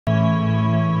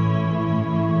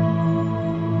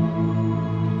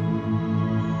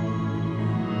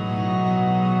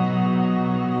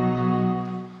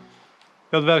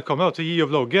Välkomna till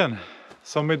Geovloggen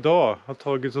som idag har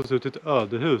tagit oss ut till ett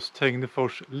ödehus,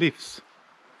 Tegnefors livs.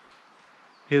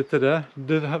 Heter det.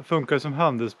 Det funkar som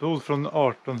handelsbod från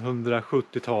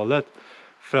 1870-talet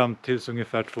fram till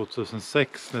ungefär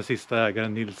 2006 när sista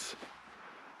ägaren Nils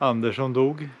Andersson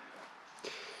dog.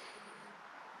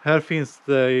 Här finns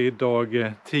det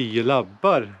idag 10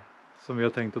 labbar som vi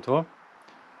har tänkt att ta.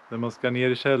 Där man ska ner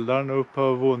i källaren och upp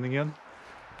på våningen.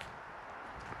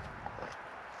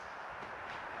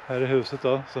 Här är huset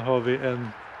då, så har vi en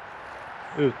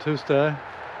uthus där.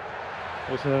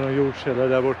 Och sen är det en jordkällare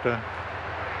där borta.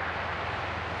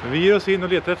 Men vi ger oss in och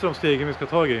letar efter de stegen vi ska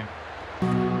ta i.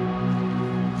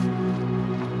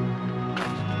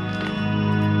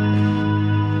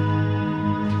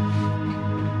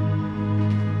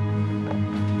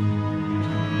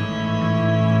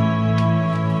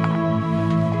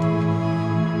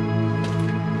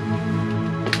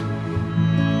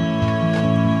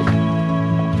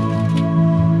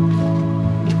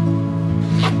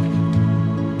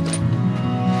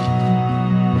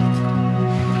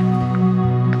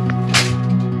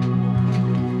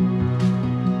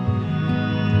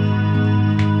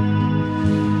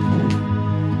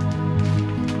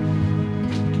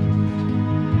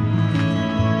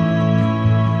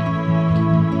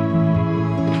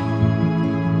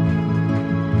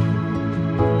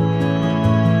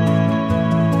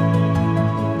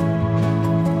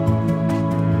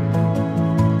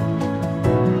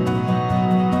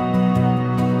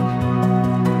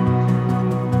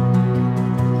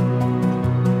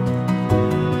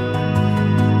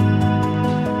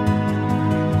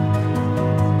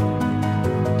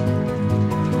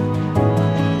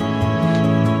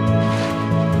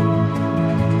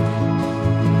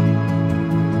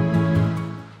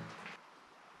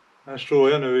 Här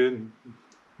står jag nu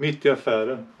mitt i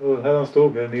affären och här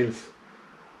stod här Nils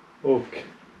och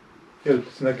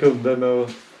hjälpte sina kunder med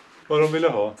vad de ville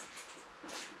ha.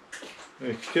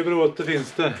 Mycket bråte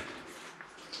finns det.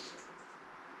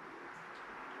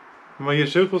 När man ger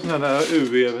sig ut på sådana här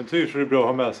UV-äventyr så är det bra att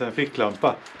ha med sig en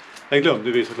ficklampa. Jag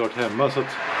glömde vi såklart hemma så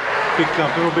att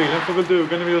ficklampan i mobilen får väl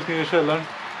duga när vi ger oss ner i källaren.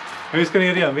 Men vi ska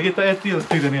ner igen, vi hittar ett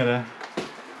elsteg där nere.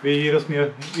 Vi ger oss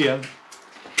ner igen.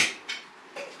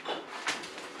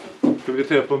 Ska vi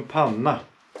träffa på en panna.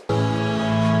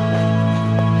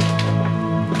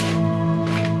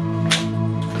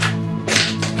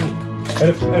 Är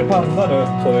det panna nu?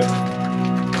 Sorry.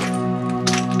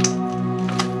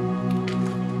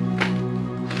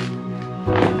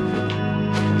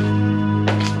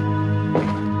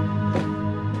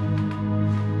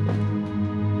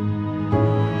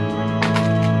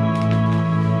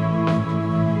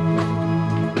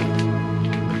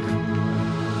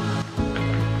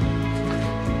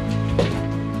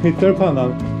 Hittar du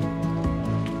pannan?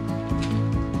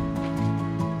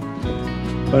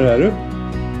 Var är du?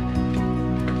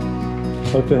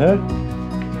 Vart är det här?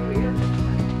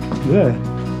 Där.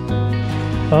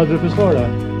 Vad hade du för svar där?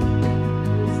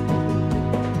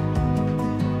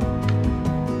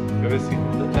 Jag vill se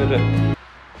om det är rätt.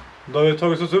 Då har vi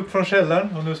tagit oss upp från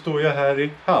källaren och nu står jag här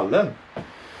i hallen.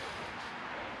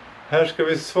 Här ska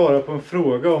vi svara på en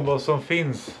fråga om vad som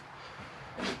finns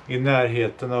i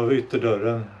närheten av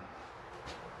ytterdörren.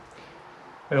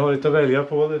 Jag har lite att välja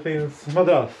på. Det finns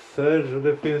madrasser, och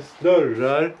det finns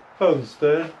dörrar,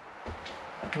 fönster,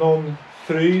 någon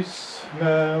frys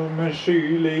med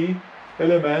kyl i,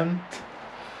 element.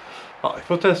 Ja, vi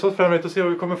får testa oss fram lite och se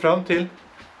vad vi kommer fram till.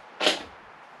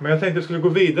 Men jag tänkte att jag skulle gå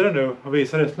vidare nu och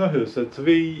visa resten av huset. Så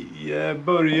vi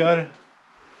börjar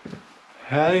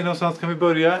här någonstans kan vi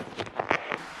börja.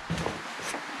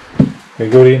 Vi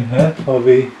går in här, har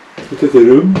vi ett litet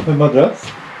rum med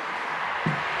madrass.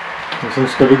 Och så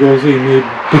ska vi gå oss in i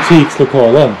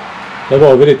butikslokalen. Där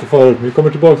var vi lite förut, vi kommer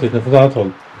tillbaka lite från ett annat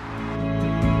håll.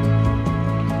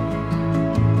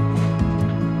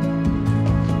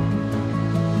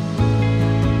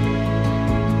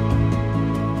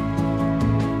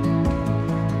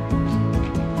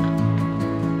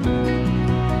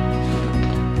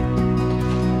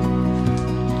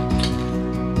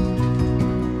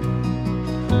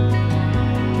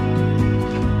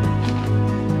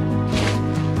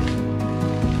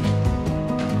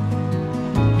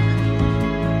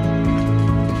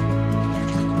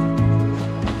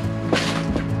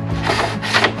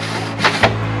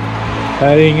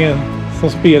 Här är ingen som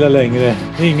spelar längre.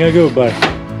 Inga gubbar.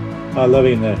 Alla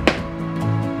vinner.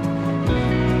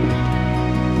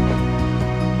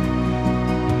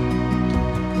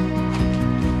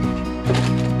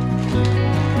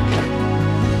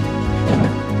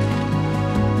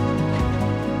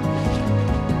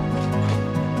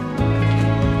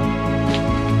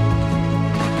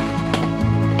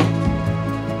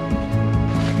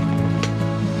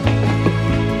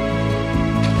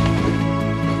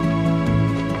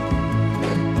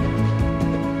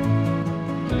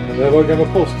 här var gamla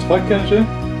postfack kanske.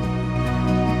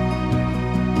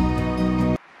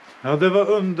 Ja, det var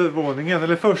undervåningen,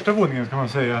 eller första våningen kan man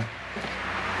säga.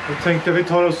 Då tänkte vi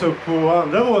tar oss upp på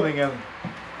andra våningen.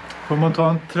 Får man ta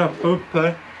en trappa upp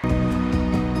här.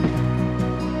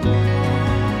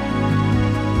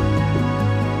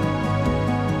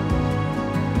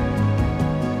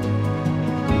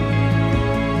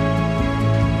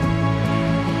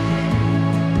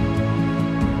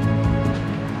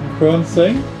 Skön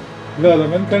säng.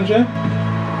 Välanvänd kanske.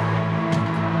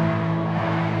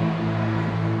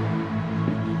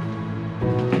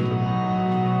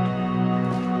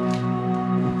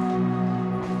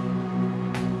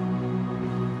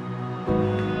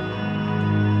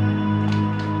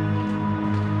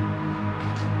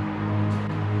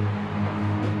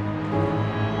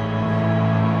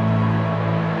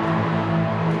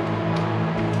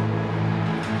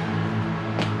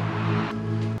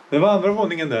 Det var andra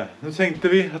våningen där. Nu tänkte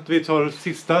vi att vi tar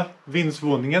sista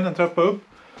vindsvåningen, en trappa upp.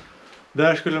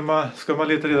 Där ska man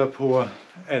leta reda på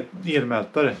ett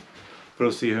elmätare för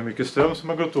att se hur mycket ström som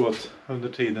har gått åt under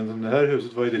tiden som det här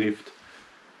huset var i drift.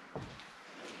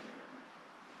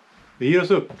 Vi ger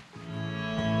oss upp.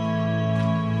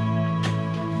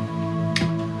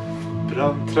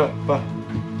 Brant trappa.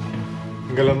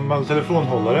 En gammal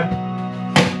telefonhållare.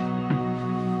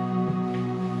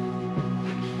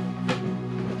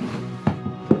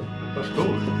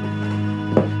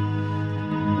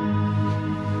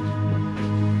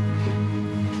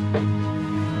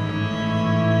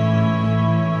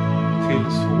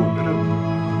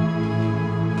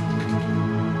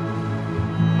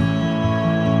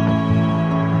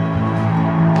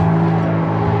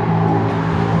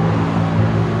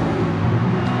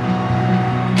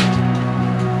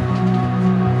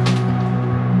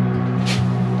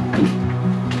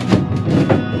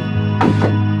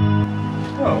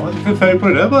 Färg på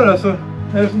det där bara så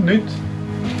är det som nytt.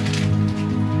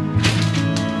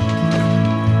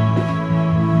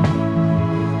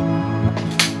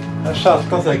 Här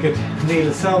satt han säkert.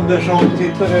 Nils Andersson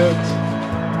tittade ut.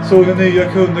 Såg de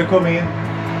nya kunder kom in.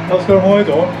 Vad ska de ha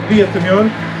idag? Vetemjöl.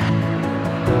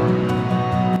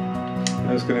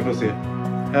 Nu ska ni få se.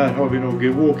 Här har vi nog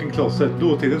walk-in closet.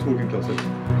 Dåtidens walk-in closet.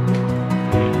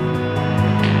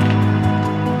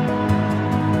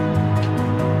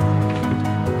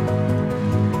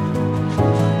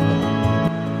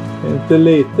 Inte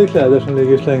lite kläder som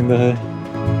ligger slängda här.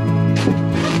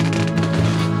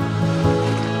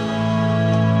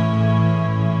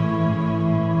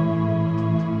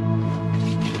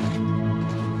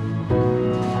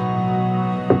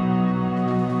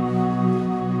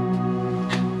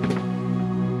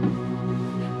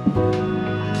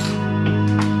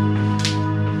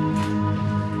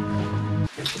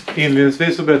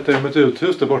 Inledningsvis så berättade jag om ett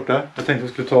uthus där borta. Jag tänkte att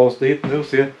vi skulle ta oss dit nu och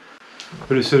se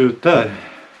hur det ser ut där.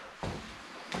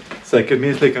 Säkert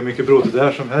minst lika mycket bråte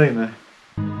där som här inne.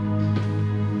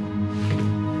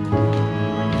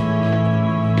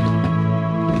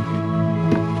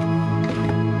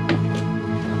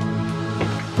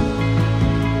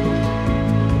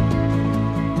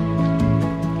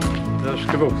 Där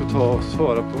ska vi också ta och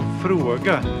svara på en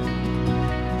fråga.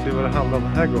 Se vad det handlar om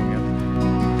den här gången.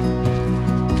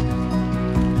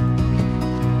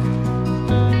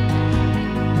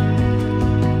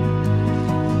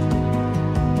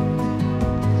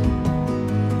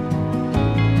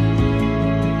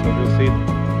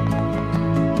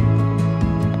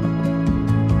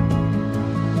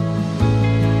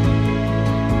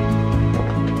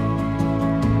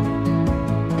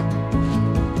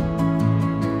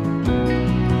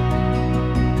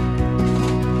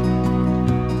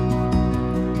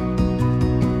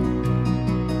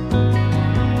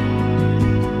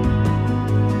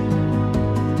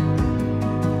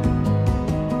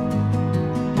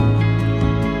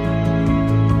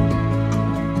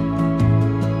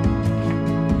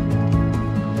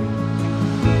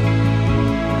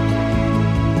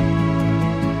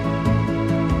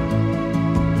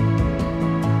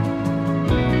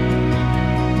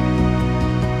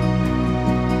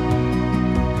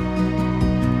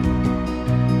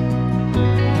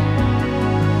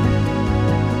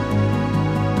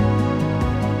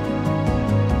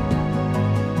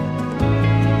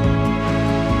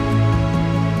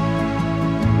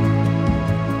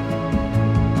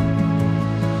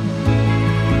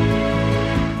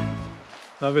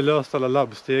 Nu har vi löst alla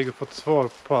labbsteg och fått svar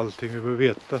på allting vi behöver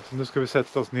veta. Så nu ska vi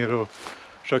sätta oss ner och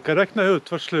försöka räkna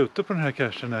ut vart slutet på den här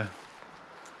cachen är.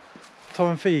 Ta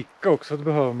en fika också, det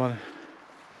behöver man.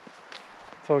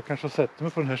 Ta kanske och sätta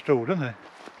mig på den här stolen här.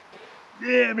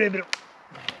 Det blir bra.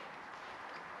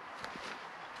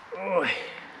 Oj.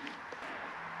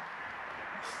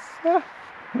 Ja.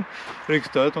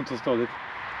 Ryggstödet var inte så stadigt.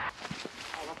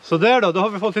 Så där då har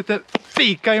vi fått lite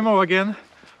fika i magen.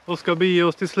 Och ska bege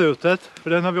oss till slutet. För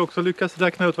den har vi också lyckats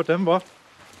räkna ut vart den var.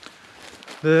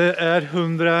 Det är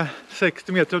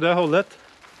 160 meter åt det hållet.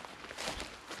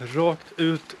 Rakt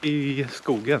ut i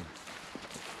skogen.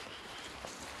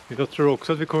 Jag tror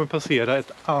också att vi kommer passera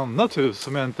ett annat hus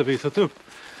som jag inte visat upp.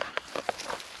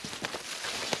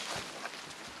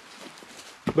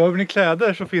 Behöver ni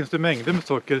kläder så finns det mängder med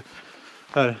saker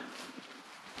här.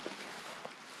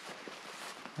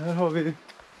 Här har vi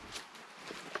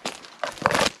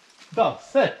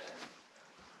dasset.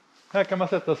 Här kan man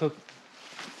sätta sig och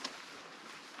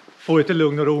få lite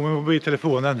lugn och ro med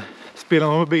mobiltelefonen. Spela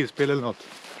någon mobilspel eller något.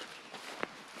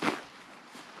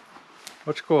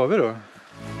 Vart ska vi då?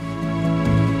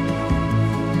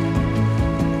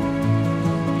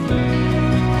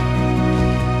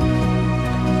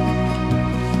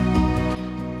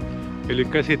 Vi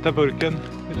lyckades hitta burken.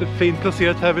 Lite fint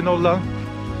placerat här vid nollan.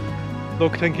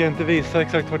 Dock tänker jag inte visa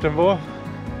exakt vart den var.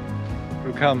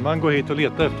 Då kan man gå hit och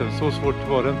leta efter den. Så svårt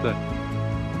var det inte.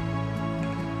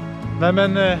 Nej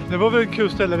men det var väl ett kul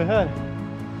ställe det här.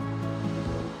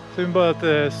 Ser bara att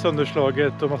det är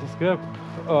sönderslaget och massa skräp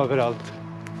överallt.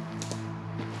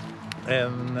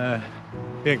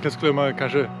 Egentligen skulle man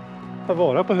kanske ta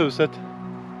vara på huset.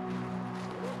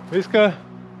 Vi ska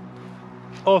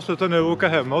avsluta nu och åka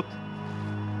hemåt.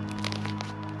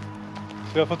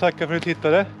 Så jag får tacka för att ni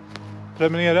tittade.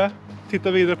 Prenumerera,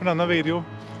 titta vidare på en annan video.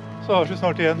 Så hörs vi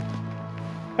snart igen.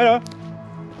 Hej då!